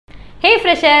Hey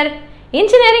fresher,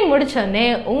 engineering முடிச்சோனே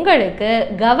உங்களுக்கு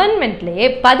கவர்மெண்ட்லயே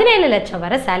 17 லட்சம்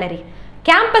வர salary.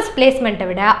 கேம்பஸ் பிளேஸ்மெண்ட்டை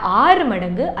விட 6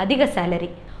 மடங்கு அதிக salary.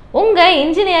 உங்க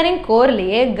இன்ஜினியரிங்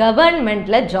கோர்லயே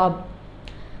கவர்மெண்ட்ல ஜாப்.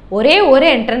 ஒரே ஒரு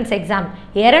என்ட்ரன்ஸ் எக்ஸாம்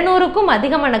 200க்கும்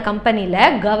அதிகமான கம்பெனில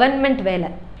கவர்மெண்ட்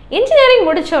வேலை. இன்ஜினியரிங்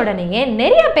முடிச்ச உடனே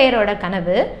நிறைய பேரோட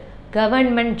கனவு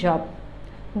கவர்மெண்ட் ஜாப்.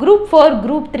 குரூப் 4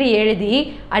 குரூப் 3 எழுதி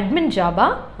அட்மின் ஜாபா?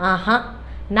 ஆஹா,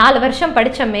 4 வருஷம்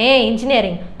படிச்சமே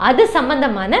இன்ஜினியரிங், அது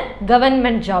சம்பந்தமான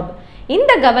கவர்மெண்ட் ஜாப்.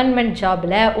 இந்த கவர்மெண்ட்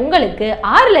ஜாப்ல உங்களுக்கு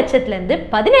 6 லட்சத்துல இருந்து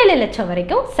 17 லட்சம்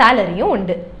வரைக்கும் சேலரியும்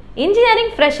உண்டு.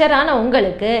 இன்ஜினியரிங் ஃப்ரெஷரான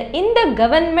உங்களுக்கு இந்த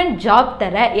கவர்மெண்ட் ஜாப்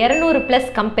தர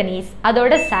 200+ கம்பெனிஸ்,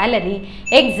 அதோட சேலரி,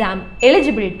 எக்ஸாம்,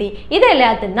 எலிஜிபிலிட்டி, இது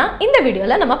எல்லாத்தையும் தான் இந்த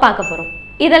வீடியோல நம்ம பார்க்க போறோம்.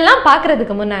 இதெல்லாம்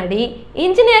பார்க்கறதுக்கு முன்னாடி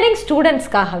இன்ஜினியரிங்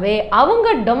ஸ்டூடெண்ட்ஸ்க்காகவே அவங்க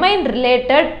domain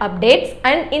related updates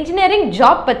and engineering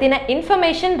job பற்றின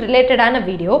இன்ஃபர்மேஷன் ரிலேட்டடான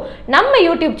வீடியோ நம்ம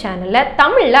யூடியூப் சேனலில்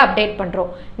தமிழில் அப்டேட்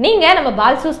பண்ணுறோம். நீங்கள் நம்ம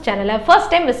பால்சூஸ் சேனலை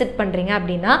ஃபர்ஸ்ட் டைம் விசிட் பண்ணுறீங்க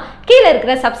அப்படின்னா கீழே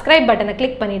இருக்கிற சப்ஸ்கிரைப் பட்டனை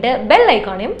கிளிக் பண்ணிவிட்டு பெல்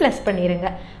ஐக்கானையும் ப்ளஸ் பண்ணிடுங்க.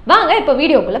 வாங்க இப்போ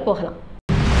வீடியோக்குள்ளே போகலாம்.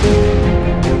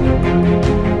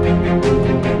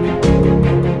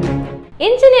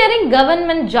 இன்ஜினியரிங்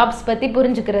கவர்மெண்ட் ஜாப்ஸ் பற்றி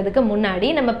புரிஞ்சுக்கிறதுக்கு முன்னாடி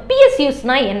நம்ம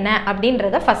பிஎஸ்யூஸ்னா என்ன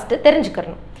அப்படின்றத ஃபர்ஸ்ட்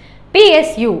தெரிஞ்சுக்கணும்.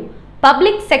 PSU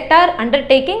public sector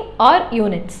undertaking R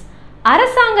units,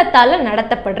 அரசாங்கத்தால்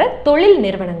நடத்தப்படுற தொழில்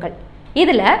நிறுவனங்கள்.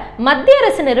 இதுல மத்திய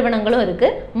அரசு நிறுவனங்களும் இருக்கு,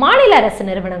 மாநில அரசு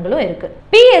நிறுவனங்களும் இருக்கு.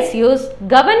 பிஎஸ்யூஸ்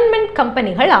கவர்மெண்ட்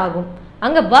கம்பெனிகள் ஆகும்.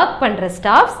 அங்க ஒர்க் பண்ற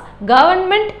ஸ்டாஃப்ஸ்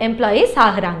கவர்மெண்ட் எம்ப்ளாயீஸ்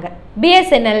ஆகுறாங்க.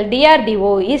 BSNL,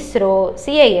 DRDO, ISRO,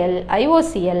 CIL,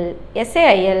 IOCL,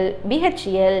 SAIL,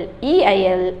 BHEL,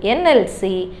 EIL,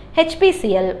 NLC,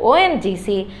 HPCL,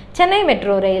 ONGC, Chennai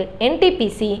metro rail,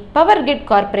 NTPC, power grid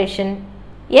corporation.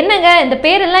 என்னங்க இந்த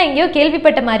பேரெல்லாம் எங்கேயோ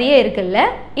கேள்விப்பட்ட மாதிரியே இருக்குல்ல?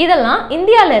 இதெல்லாம்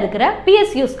இந்தியாவில் இருக்கிற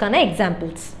பிஎஸ்யூஸ்க்கான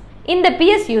எக்ஸாம்பிள்ஸ். இந்த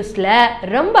பிஎஸ்யூஸ்ல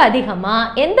ரொம்ப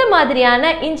அதிகமாக எந்த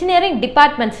மாதிரியான இன்ஜினியரிங்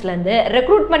டிபார்ட்மெண்ட்ஸ்லேருந்து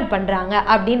ரெக்ரூட்மெண்ட் பண்ணுறாங்க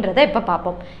அப்படின்றத இப்போ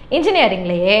பார்ப்போம்.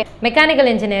 இன்ஜினியரிங்லேயே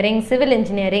mechanical engineering, civil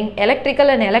engineering,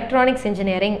 electrical and electronics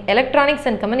engineering, electronics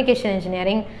and communication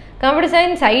engineering, computer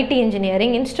science, IT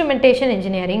engineering, instrumentation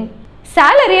engineering.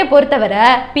 சேலரியை பொறுத்தவரை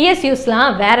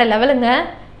பிஎஸ்யூஸ்லாம் வேற லெவலுங்க.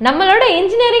 நம்மளோட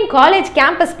இன்ஜினியரிங் காலேஜ்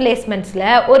கேம்பஸ் பிளேஸ்மெண்ட்ஸில்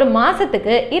ஒரு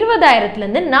மாதத்துக்கு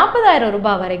 20,000லேருந்து 40,000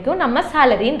 ரூபாய் வரைக்கும் நம்ம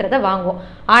சேலரின்றதை வாங்குவோம்.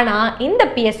 ஆனால் இந்த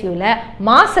பிஎஸ்யூவில்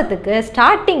மாதத்துக்கு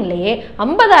ஸ்டார்டிங்லேயே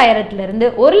 50,000லேருந்து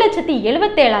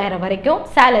 1,77,000 வரைக்கும்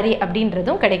சேலரி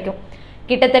அப்படின்றதும் கிடைக்கும்.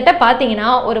 கிட்டத்தட்ட பார்த்தீங்கன்னா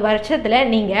ஒரு வருஷத்தில்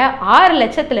நீங்கள் 6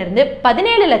 லட்சத்துலேருந்து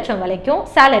 17 லட்சம் வரைக்கும்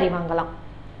சேலரி வாங்கலாம்.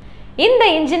 இந்த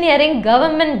இன்ஜினியரிங்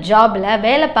கவர்மெண்ட் ஜாப்ல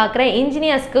வேலை பார்க்குற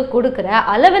இன்ஜினியர்ஸ்க்கு கொடுக்குற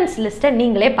அலவன்ஸ் லிஸ்ட்டை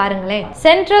நீங்களே பாருங்களேன்.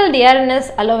 Central dearness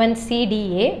allowance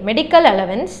CTA, medical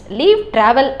allowance, leave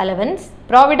travel allowance,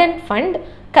 provident fund,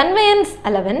 conveyance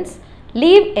allowance,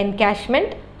 leave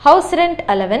encashment, house rent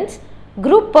allowance,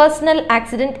 group personal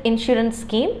accident insurance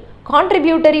scheme,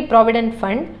 contributory provident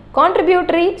fund,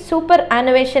 contributory super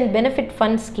ஆனுவேஷன் benefit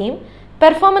fund scheme,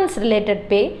 performance related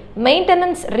பே,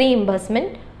 maintenance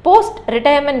reimbursement, post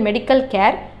retirement medical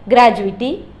care, gratuity.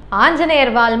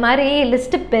 Anjaneyar வால் மாதிரி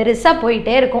list பெருசாக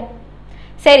போயிட்டே இருக்கும்.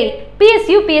 சரி,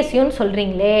 பிஎஸ்யூன்னு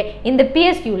சொல்கிறீங்களே, இந்த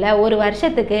பிஎஸ்யூவில் ஒரு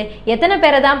வருஷத்துக்கு எத்தனை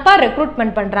பேரை தான்ப்பா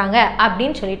ரெக்ரூட்மெண்ட் பண்ணுறாங்க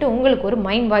அப்படின்னு சொல்லிட்டு உங்களுக்கு ஒரு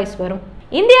மைண்ட் வாய்ஸ் வரும்.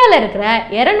 இந்தியாவில் இருக்கிற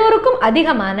 200க்கும்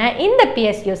அதிகமான இந்த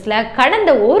பிஎஸ்யூஸில் கடந்த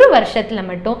ஒரு வருஷத்தில்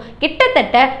மட்டும்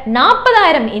கிட்டத்தட்ட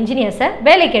 40,000 இன்ஜினியர்ஸை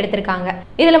வேலைக்கு எடுத்திருக்காங்க.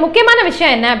 இதில் முக்கியமான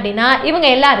விஷயம் என்ன அப்படின்னா, இவங்க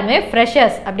எல்லாருமே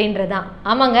ஃப்ரெஷர்ஸ் அப்படின்றதான்.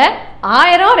 ஆமாங்க,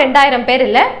 1000-2000 பேர்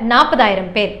இல்லை, 40,000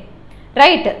 பேர்.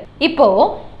 ரைட்டு. இப்போ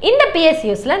இந்த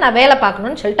பிஎஸ்யூஸில் நான் வேலை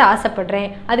பார்க்கணும்னு சொல்லிட்டு ஆசைப்படுறேன்,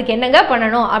 அதுக்கு என்னங்க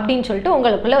பண்ணணும் அப்படின்னு சொல்லிட்டு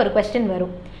உங்களுக்குள்ள ஒரு கொஸ்டின்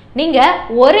வரும். நீங்கள்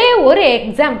ஒரே ஒரு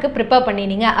எக்ஸாமுக்கு ப்ரிப்பேர்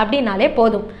பண்ணினீங்க அப்படின்னாலே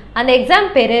போதும். அந்த எக்ஸாம்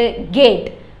பேர் கேட்,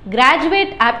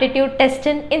 கிராஜுவேட் ஆப்டிடியூட் டெஸ்ட்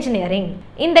இன் இன்ஜினியரிங்.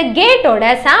 இந்த கேட்டோட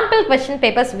சாம்பிள் கொஸ்டின்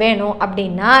பேப்பர்ஸ் வேணும்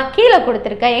அப்படின்னா கீழே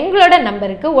கொடுத்துருக்க எங்களோட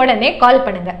நம்பருக்கு உடனே கால்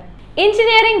பண்ணுங்க.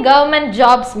 இன்ஜினியரிங் கவர்மெண்ட்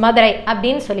ஜாப்ஸ் மதுரை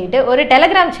அப்படின்னு சொல்லிட்டு ஒரு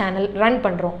டெலிகிராம் சேனல் ரன்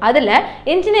பண்ணுறோம். அதில்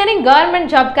இன்ஜினியரிங் கவர்மெண்ட்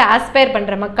ஜாப்க்கு ஆஸ்பயர்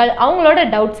பண்ணுற மக்கள் அவங்களோட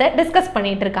டவுட்ஸை டிஸ்கஸ்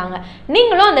பண்ணிட்டு இருக்காங்க.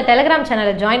 நீங்களும் அந்த டெலிகிராம்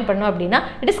சேனலை ஜாயின் பண்ணணும் அப்படின்னா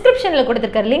டிஸ்கிரிப்ஷனில்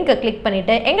கொடுத்துருக்க லிங்கை கிளிக்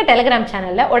பண்ணிட்டு எங்கள் டெலிகிராம்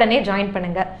சேனலில் உடனே ஜாயின்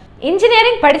பண்ணுங்க.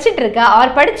 இன்ஜினியரிங் படிச்சுட்டு இருக்க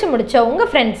ஆர் படித்து முடிச்ச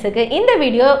உங்கள் ஃப்ரெண்ட்ஸுக்கு இந்த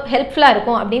வீடியோ ஹெல்ப்ஃபுல்லாக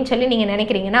இருக்கும் அப்படின்னு சொல்லி நீங்கள்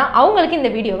நினைக்கிறீங்கன்னா அவங்களுக்கு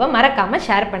இந்த வீடியோவை மறக்காமல்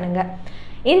ஷேர் பண்ணுங்கள்.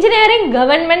 இன்ஜினியரிங்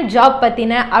கவர்மெண்ட் ஜாப்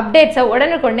பற்றின அப்டேட்ஸை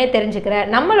உடனுக்குடனே தெரிஞ்சுக்கிற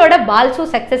நம்மளோட பால்சு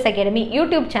சக்ஸஸ் அகாடமி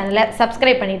யூடியூப் சேனலை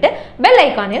சப்ஸ்கிரைப் பண்ணிவிட்டு பெல்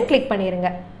ஐக்கானையும் கிளிக் பண்ணிடுங்க.